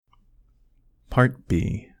Part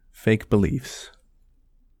B. Fake Beliefs.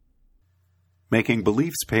 Making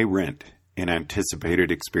beliefs pay rent in anticipated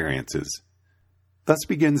experiences. Thus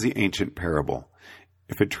begins the ancient parable.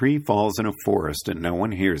 If a tree falls in a forest and no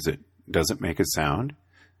one hears it, does it make a sound?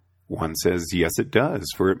 One says, yes, it does,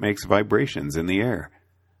 for it makes vibrations in the air.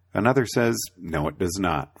 Another says, no, it does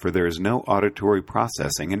not, for there is no auditory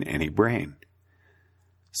processing in any brain.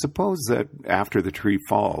 Suppose that after the tree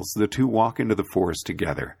falls, the two walk into the forest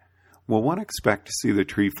together. Will one expect to see the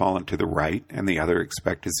tree fall into the right and the other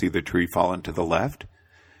expect to see the tree fall into the left?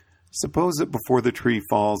 Suppose that before the tree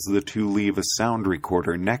falls, the two leave a sound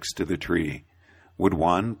recorder next to the tree. Would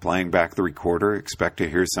one, playing back the recorder, expect to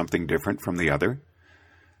hear something different from the other?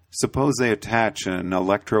 Suppose they attach an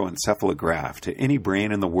electroencephalograph to any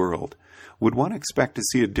brain in the world. Would one expect to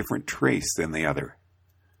see a different trace than the other?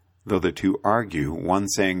 Though the two argue, one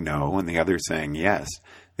saying no and the other saying yes,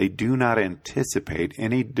 they do not anticipate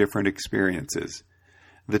any different experiences.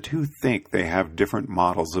 The two think they have different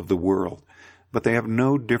models of the world, but they have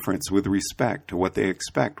no difference with respect to what they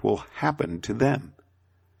expect will happen to them.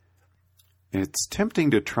 It's tempting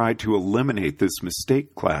to try to eliminate this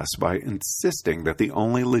mistake class by insisting that the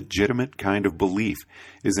only legitimate kind of belief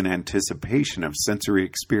is an anticipation of sensory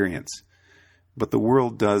experience. But the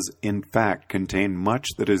world does, in fact, contain much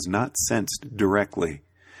that is not sensed directly.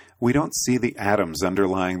 We don't see the atoms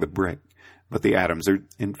underlying the brick, but the atoms are,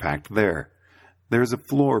 in fact, there. There is a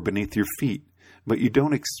floor beneath your feet, but you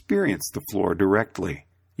don't experience the floor directly.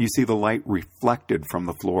 You see the light reflected from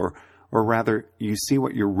the floor, or rather, you see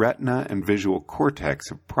what your retina and visual cortex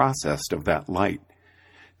have processed of that light.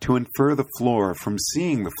 To infer the floor from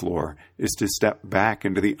seeing the floor is to step back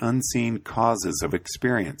into the unseen causes of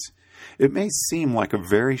experience. It may seem like a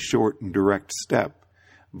very short and direct step,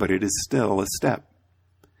 but it is still a step.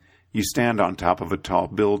 You stand on top of a tall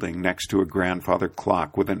building next to a grandfather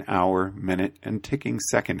clock with an hour, minute, and ticking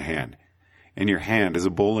second hand. In your hand is a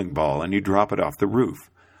bowling ball, and you drop it off the roof.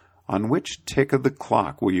 On which tick of the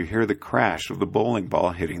clock will you hear the crash of the bowling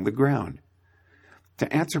ball hitting the ground?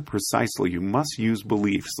 To answer precisely, you must use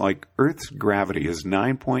beliefs like Earth's gravity is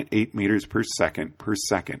 9.8 meters per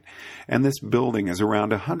second, and this building is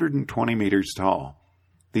around 120 meters tall.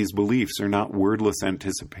 These beliefs are not wordless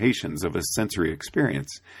anticipations of a sensory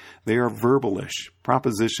experience. They are verbalish,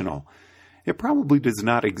 propositional. It probably does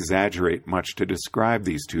not exaggerate much to describe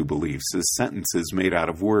these two beliefs as sentences made out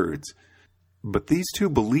of words. But these two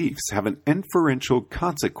beliefs have an inferential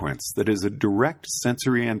consequence that is a direct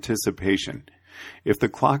sensory anticipation. If the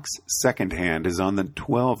clock's second hand is on the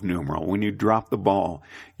 12 numeral when you drop the ball,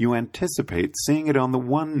 you anticipate seeing it on the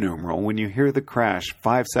 1 numeral when you hear the crash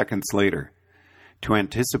 5 seconds later. To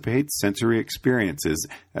anticipate sensory experiences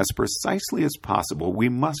as precisely as possible, we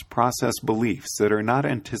must process beliefs that are not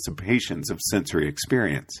anticipations of sensory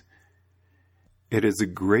experience. It is a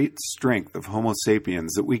great strength of Homo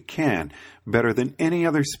sapiens that we can, better than any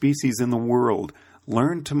other species in the world,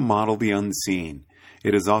 learn to model the unseen.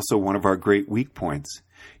 It is also one of our great weak points.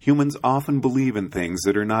 Humans often believe in things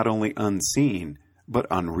that are not only unseen, but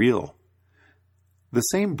unreal. The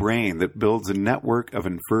same brain that builds a network of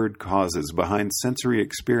inferred causes behind sensory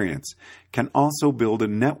experience can also build a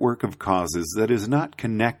network of causes that is not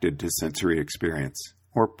connected to sensory experience,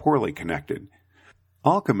 or poorly connected.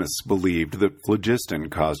 Alchemists believed that phlogiston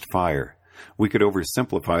caused fire. We could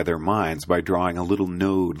oversimplify their minds by drawing a little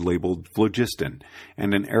node labeled phlogiston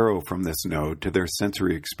and an arrow from this node to their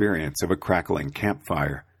sensory experience of a crackling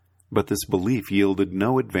campfire. But this belief yielded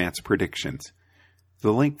no advanced predictions.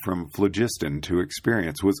 The link from phlogiston to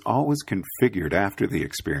experience was always configured after the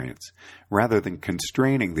experience, rather than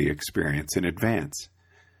constraining the experience in advance.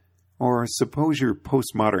 Or suppose your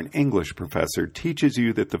postmodern English professor teaches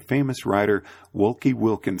you that the famous writer Wolke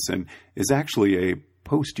Wilkinson is actually a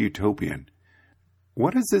post-utopian.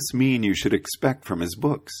 What does this mean you should expect from his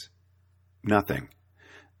books? Nothing.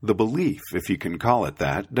 The belief, if you can call it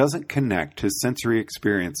that, doesn't connect to sensory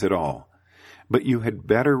experience at all. But you had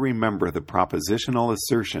better remember the propositional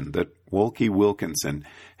assertion that Wolke Wilkinson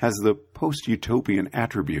has the post-utopian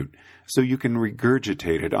attribute, so you can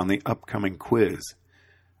regurgitate it on the upcoming quiz.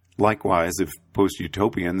 Likewise, if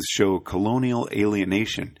post-utopians show colonial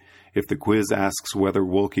alienation, if the quiz asks whether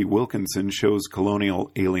Wolke Wilkinson shows colonial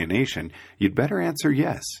alienation, you'd better answer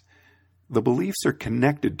yes. The beliefs are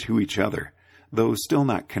connected to each other, though still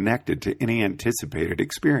not connected to any anticipated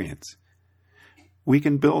experience. We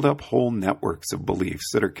can build up whole networks of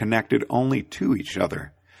beliefs that are connected only to each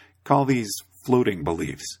other. Call these floating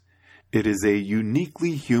beliefs. It is a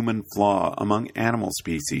uniquely human flaw among animal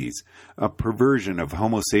species, a perversion of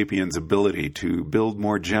Homo sapiens' ability to build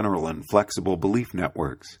more general and flexible belief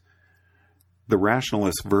networks. The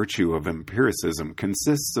rationalist virtue of empiricism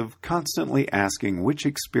consists of constantly asking which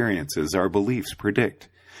experiences our beliefs predict,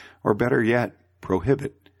 or better yet,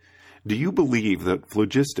 prohibit. Do you believe that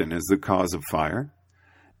phlogiston is the cause of fire?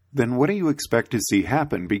 Then what do you expect to see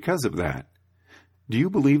happen because of that? Do you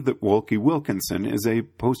believe that Wolke Wilkinson is a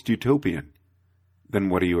post-utopian? Then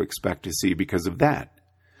what do you expect to see because of that?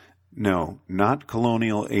 No, not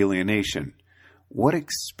colonial alienation. What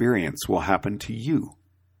experience will happen to you?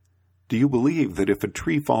 Do you believe that if a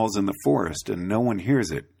tree falls in the forest and no one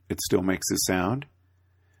hears it, it still makes a sound?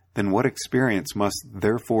 Then what experience must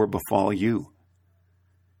therefore befall you?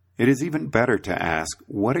 It is even better to ask,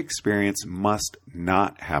 what experience must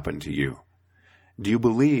not happen to you? Do you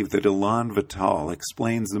believe that Elan Vital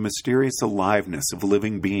explains the mysterious aliveness of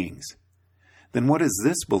living beings? Then what does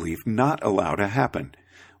this belief not allow to happen?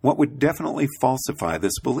 What would definitely falsify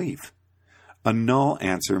this belief? A null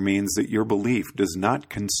answer means that your belief does not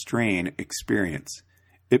constrain experience.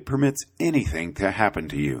 It permits anything to happen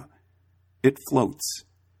to you. It floats.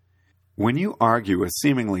 When you argue a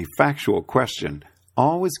seemingly factual question,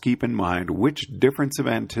 always keep in mind which difference of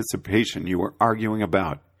anticipation you are arguing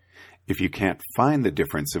about. If you can't find the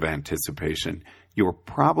difference of anticipation, you are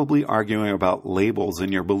probably arguing about labels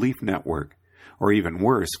in your belief network, or even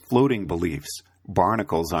worse, floating beliefs,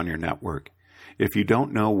 barnacles on your network. If you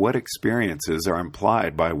don't know what experiences are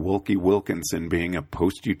implied by Wolke Wilkinson being a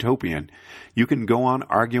post-utopian, you can go on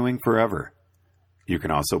arguing forever. You can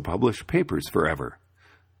also publish papers forever.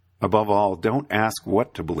 Above all, don't ask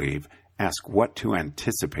what to believe, ask what to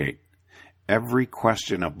anticipate. Every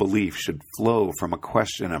question of belief should flow from a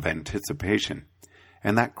question of anticipation,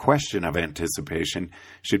 and that question of anticipation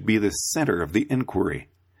should be the center of the inquiry.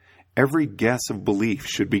 Every guess of belief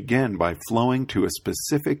should begin by flowing to a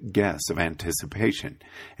specific guess of anticipation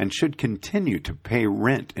and should continue to pay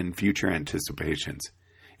rent in future anticipations.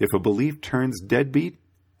 If a belief turns deadbeat,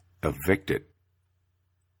 evict it.